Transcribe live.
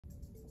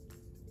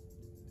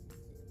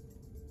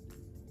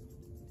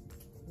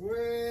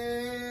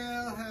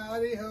Well,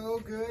 howdy ho,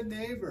 good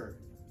neighbor.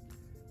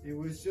 It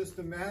was just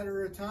a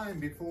matter of time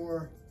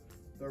before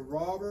the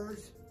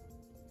robbers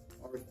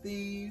or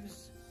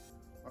thieves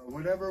or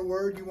whatever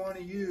word you want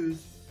to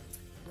use,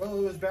 well,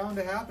 it was bound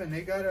to happen.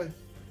 They got to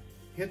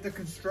hit the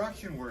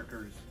construction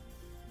workers.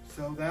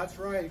 So that's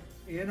right,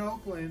 in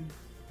Oakland,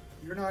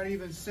 you're not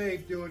even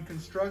safe doing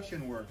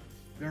construction work.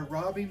 They're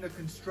robbing the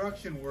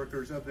construction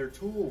workers of their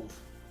tools.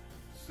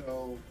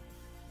 So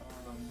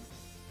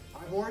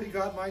I've already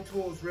got my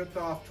tools ripped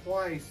off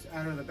twice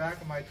out of the back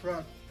of my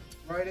truck,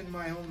 right in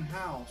my own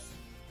house.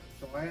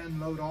 So I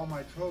unload all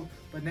my tools,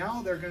 but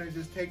now they're gonna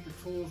just take the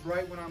tools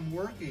right when I'm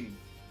working.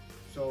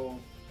 So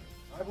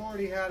I've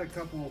already had a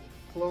couple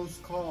close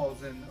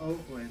calls in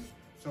Oakland.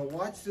 So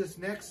watch this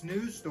next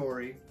news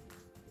story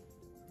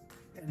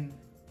and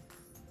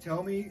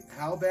tell me,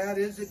 how bad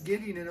is it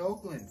getting in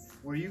Oakland,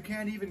 where you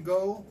can't even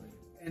go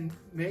and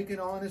make an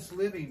honest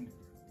living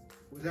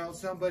without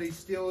somebody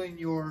stealing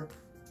your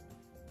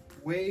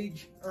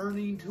wage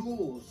earning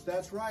tools?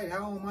 That's right.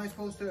 How am I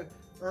supposed to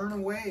earn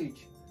a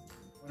wage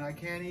when I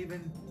can't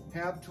even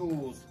have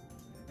tools?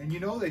 And you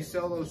know, they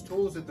sell those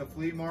tools at the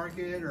flea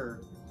market or,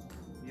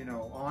 you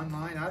know,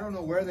 online. I don't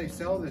know where they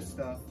sell this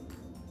stuff.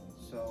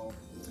 So,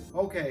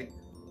 okay,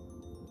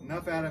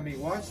 enough out of me.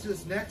 Watch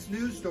this next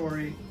news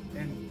story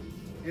and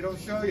it'll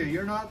show you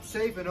you're not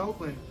safe in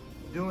Oakland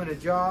doing a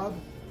job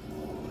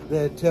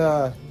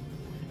that,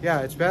 yeah,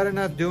 it's bad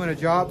enough doing a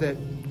job that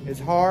is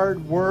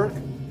hard work,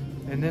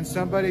 and then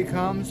somebody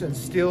comes and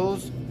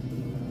steals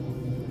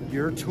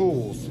your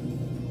tools.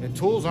 And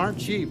tools aren't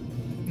cheap.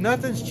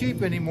 Nothing's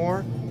cheap anymore,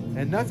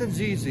 and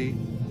nothing's easy.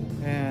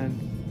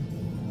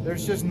 And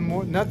there's just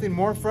nothing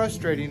more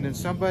frustrating than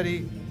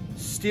somebody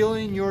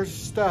stealing your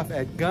stuff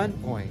at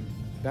gunpoint.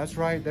 That's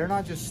right, they're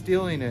not just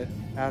stealing it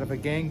out of a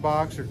gang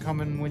box or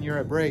coming when you're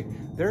at break.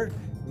 They're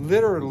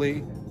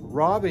literally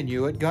robbing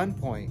you at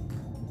gunpoint.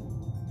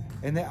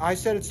 And I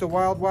said it's the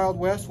Wild Wild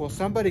West. Well,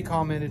 somebody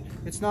commented,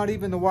 it's not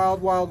even the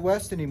Wild Wild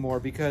West anymore,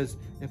 because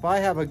if I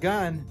have a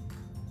gun,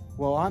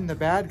 well, I'm the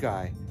bad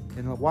guy.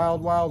 In the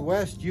Wild Wild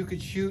West, you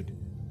could shoot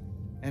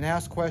and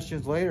ask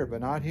questions later,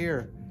 but not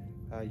here.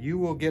 You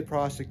will get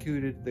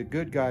prosecuted. The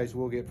good guys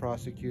will get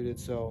prosecuted.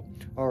 So,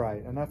 all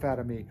right, enough out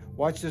of me.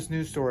 Watch this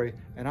news story,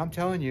 and I'm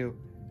telling you,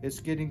 it's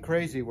getting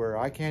crazy where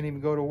I can't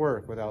even go to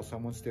work without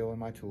someone stealing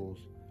my tools.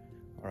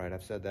 All right,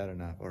 I've said that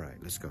enough. All right,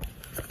 let's go.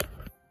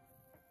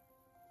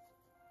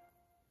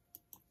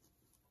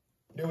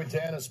 New at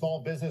 10, a small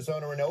business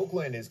owner in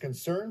Oakland is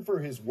concerned for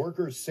his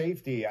workers'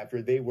 safety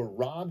after they were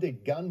robbed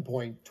at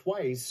gunpoint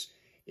twice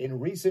in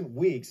recent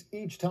weeks.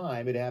 Each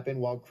time it happened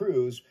while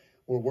crews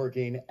were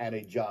working at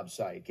a job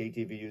site.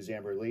 KTVU's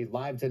Amber Lee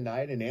live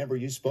tonight. And Amber,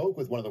 you spoke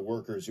with one of the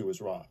workers who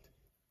was robbed.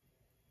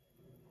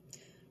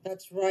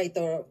 That's right.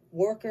 The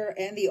worker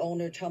and the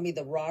owner tell me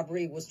the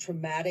robbery was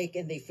traumatic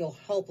and they feel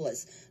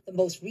helpless. The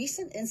most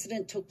recent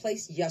incident took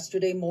place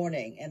yesterday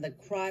morning, and the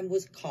crime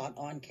was caught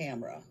on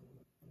camera.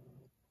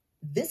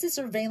 This is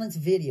surveillance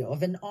video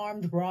of an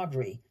armed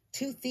robbery.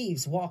 Two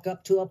thieves walk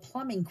up to a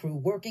plumbing crew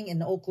working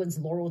in Oakland's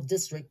Laurel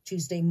District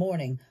Tuesday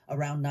morning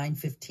around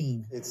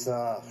 9:15. It's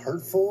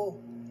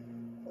hurtful,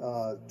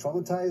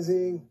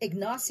 traumatizing.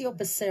 Ignacio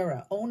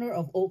Becerra, owner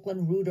of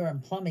Oakland Rooter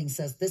and Plumbing,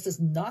 says this is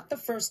not the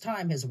first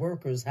time his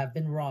workers have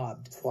been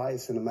robbed.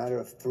 Twice in a matter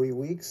of 3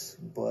 weeks,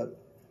 but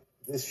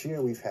this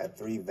year we've had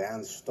 3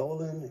 vans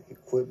stolen,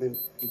 equipment,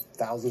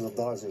 thousands of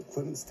dollars of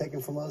equipment taken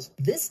from us.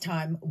 This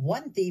time,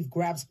 one thief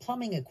grabs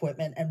plumbing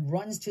equipment and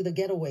runs to the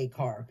getaway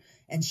car.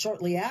 And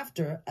shortly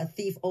after, a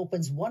thief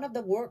opens one of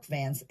the work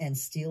vans and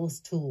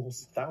steals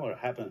tools. That one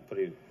happened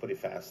pretty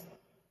fast.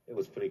 It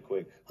was pretty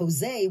quick.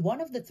 Jose,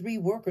 one of the 3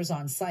 workers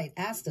on site,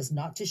 asked us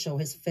not to show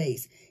his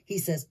face. He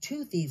says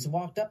 2 thieves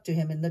walked up to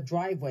him in the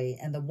driveway,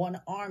 and the one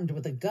armed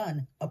with a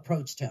gun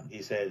approached him.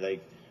 He said,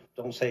 like,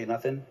 don't say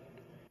nothing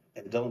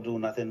and don't do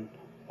nothing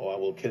or I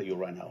will kill you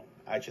right now.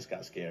 I just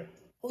got scared.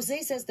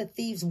 Jose says the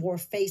thieves wore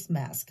face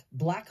masks,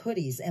 black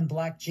hoodies, and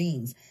black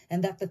jeans,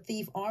 and that the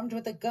thief armed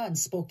with a gun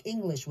spoke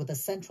English with a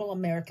Central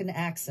American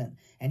accent,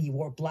 and he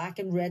wore black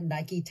and red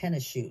Nike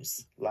tennis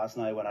shoes. Last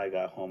night when I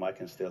got home, I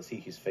can still see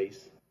his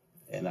face.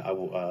 And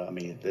I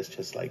mean, it's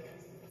just like,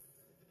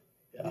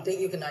 yeah. You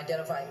think you can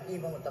identify him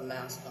even with the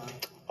mask on?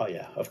 Oh,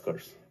 yeah, of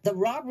course. The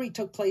robbery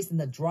took place in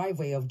the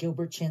driveway of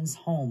Gilbert Chin's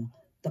home.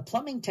 The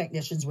plumbing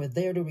technicians were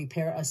there to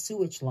repair a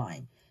sewage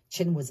line.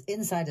 Chin was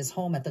inside his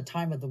home at the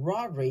time of the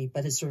robbery,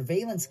 but his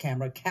surveillance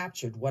camera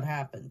captured what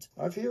happened.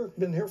 I've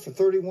been here for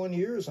 31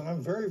 years, and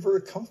I'm very,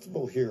 very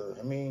comfortable here.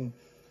 I mean,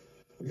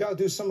 we got to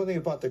do something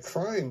about the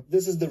crime.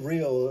 This is the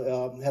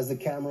real, has the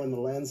camera and the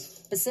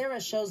lens. Becerra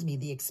shows me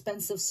the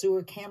expensive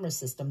sewer camera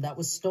system that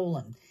was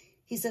stolen.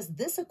 He says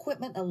this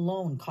equipment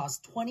alone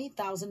cost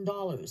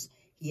 $20,000.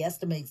 He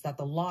estimates that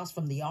the loss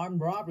from the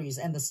armed robberies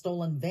and the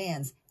stolen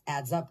vans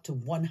adds up to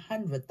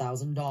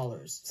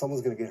 $100,000.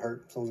 Someone's going to get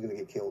hurt. Someone's going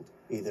to get killed.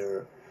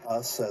 Either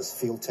us as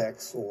field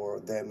techs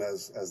or them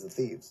as the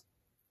thieves.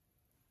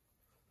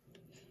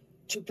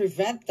 To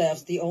prevent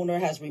thefts, the owner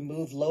has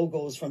removed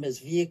logos from his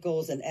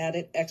vehicles and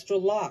added extra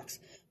locks,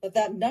 but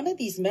that none of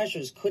these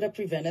measures could have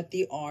prevented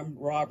the armed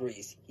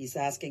robberies. He's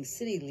asking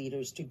city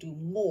leaders to do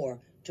more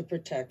to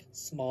protect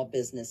small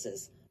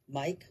businesses.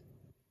 Mike?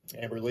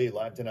 Amber Lee,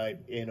 live tonight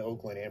in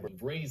Oakland. Amber.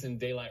 Brazen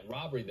daylight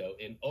robbery, though,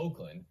 in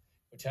Oakland,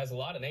 which has a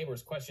lot of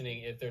neighbors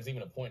questioning if there's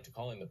even a point to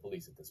calling the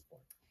police at this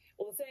point.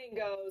 Well, the saying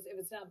goes, if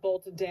it's not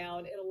bolted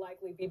down, it'll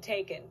likely be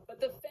taken.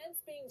 But the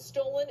fence being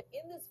stolen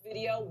in this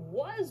video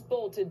was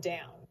bolted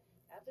down.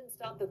 That didn't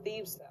stop the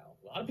thieves, though.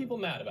 A lot of people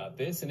mad about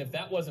this, and if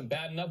that wasn't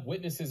bad enough,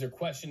 witnesses are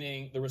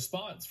questioning the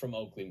response from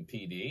Oakland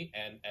PD.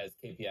 And as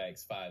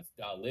KPIX5's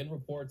Da Lin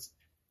reports,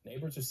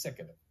 neighbors are sick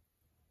of it.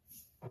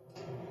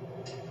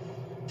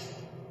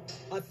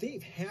 A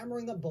thief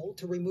hammering a bolt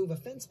to remove a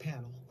fence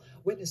panel.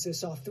 Witnesses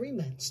saw 3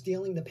 men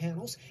stealing the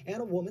panels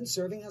and a woman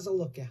serving as a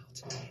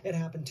lookout. It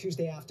happened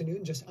Tuesday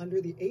afternoon just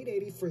under the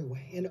 880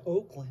 freeway in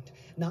Oakland,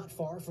 not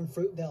far from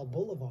Fruitvale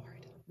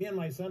Boulevard. Me and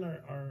my son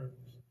are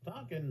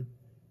talking.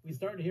 We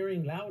started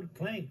hearing loud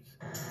clanks.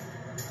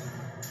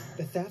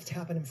 The theft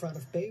happened in front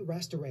of Bay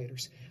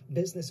Restorators.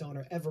 Business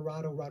owner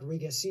Everardo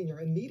Rodriguez Sr.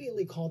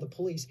 immediately called the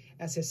police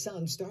as his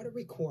son started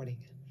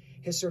recording.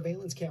 His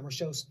surveillance camera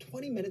shows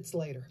 20 minutes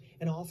later,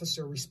 an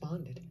officer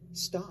responded,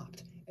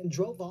 stopped, and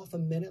drove off a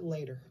minute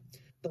later.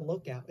 The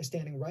lookout is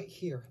standing right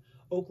here.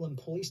 Oakland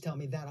police tell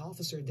me that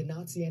officer did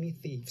not see any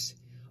thieves.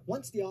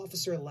 Once the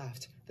officer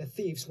left, the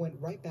thieves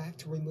went right back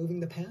to removing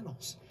the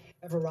panels.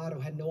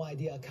 Everardo had no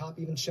idea a cop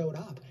even showed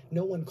up.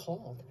 No one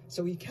called,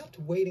 so he kept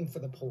waiting for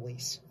the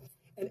police.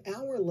 An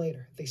hour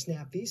later, they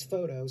snapped these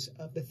photos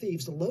of the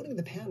thieves loading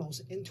the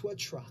panels into a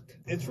truck.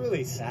 It's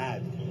really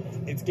sad.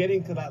 It's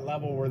getting to that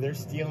level where they're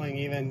stealing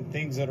even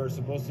things that are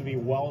supposed to be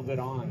welded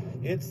on.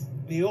 It's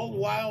the old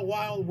wild,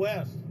 wild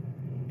west.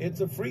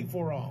 It's a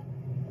free-for-all.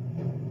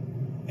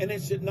 And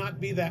it should not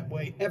be that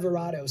way.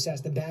 Everardo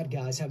says the bad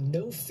guys have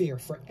no fear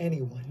for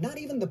anyone, not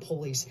even the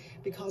police,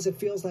 because it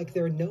feels like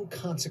there are no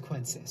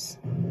consequences.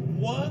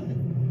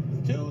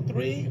 1, 2,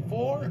 3,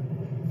 4,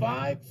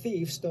 5.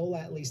 Thieves stole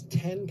at least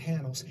 10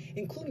 panels,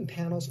 including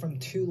panels from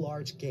 2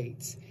 large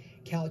gates.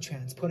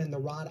 Caltrans put in the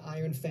wrought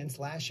iron fence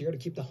last year to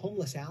keep the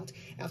homeless out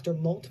after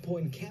multiple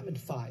encampment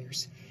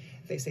fires.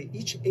 They say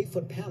each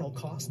 8-foot panel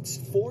costs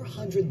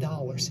 $400.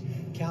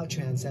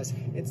 Caltrans says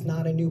it's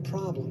not a new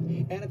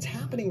problem, and it's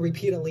happening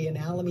repeatedly in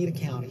Alameda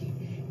County.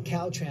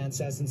 Caltrans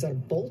says instead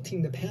of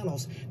bolting the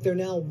panels, they're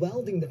now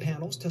welding the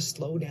panels to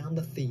slow down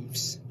the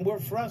thieves. We're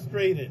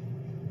frustrated.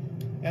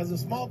 As a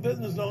small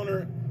business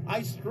owner,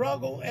 I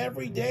struggle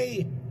every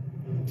day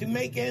to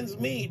make ends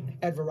meet.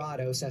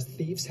 Everardo says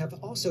thieves have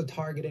also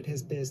targeted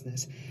his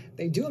business.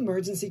 They do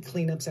emergency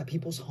cleanups at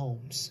people's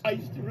homes. I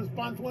used to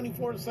respond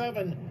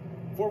 24/7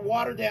 for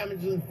water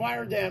damages and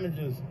fire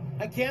damages.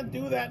 I can't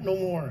do that no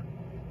more.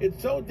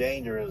 It's so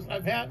dangerous.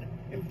 I've had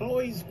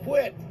employees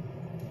quit.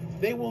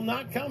 They will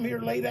not come here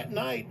late at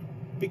night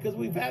because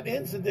we've had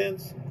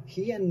incidents.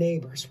 He and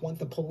neighbors want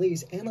the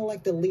police and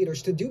elected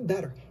leaders to do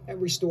better and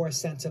restore a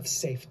sense of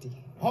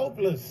safety.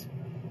 Hopeless.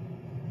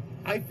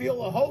 I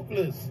feel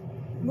hopeless.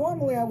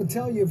 Normally, I would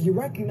tell you if you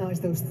recognize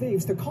those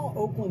thieves to call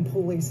Oakland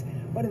police,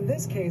 but in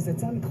this case,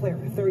 it's unclear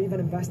if they're even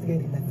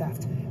investigating the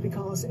theft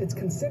because it's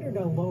considered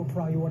a low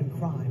priority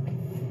crime.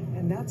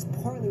 And that's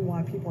partly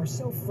why people are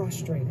so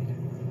frustrated.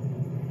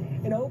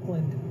 In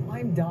Oakland,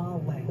 I'm Da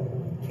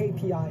Lin,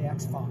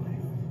 KPIX5.